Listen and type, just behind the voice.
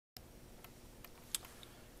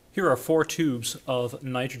Here are 4 tubes of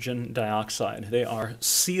nitrogen dioxide. They are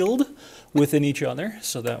sealed within each other,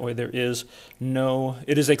 so that way it is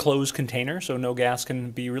a closed container, so no gas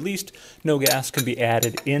can be released, no gas can be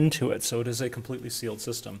added into it, so it is a completely sealed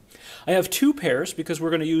system. I have 2 pairs because we're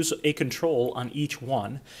going to use a control on each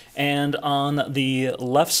one, and on the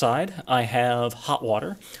left side I have hot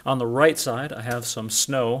water, on the right side I have some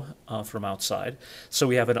snow from outside, so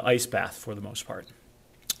we have an ice bath for the most part.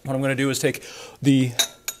 What I'm going to do is take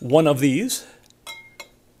one of these,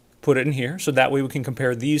 put it in here, so that way we can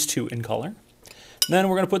compare these two in color. Then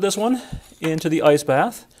we're going to put this one into the ice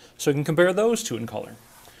bath, so we can compare those two in color.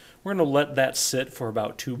 We're going to let that sit for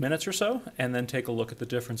about 2 minutes or so, and then take a look at the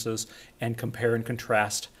differences and compare and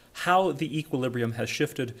contrast how the equilibrium has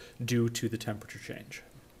shifted due to the temperature change.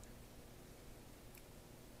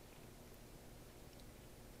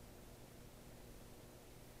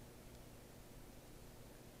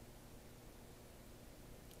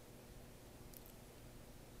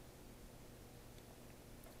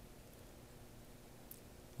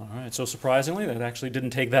 All right, so surprisingly, that actually didn't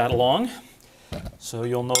take that long. So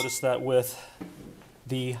you'll notice that with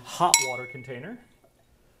the hot water container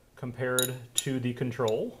compared to the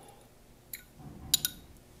control,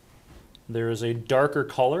 there is a darker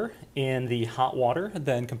color in the hot water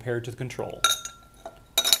than compared to the control.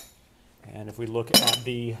 And if we look at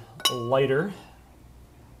the lighter,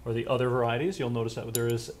 or the other varieties, you'll notice that there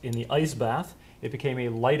is, in the ice bath, it became a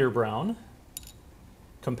lighter brown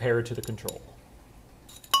compared to the control.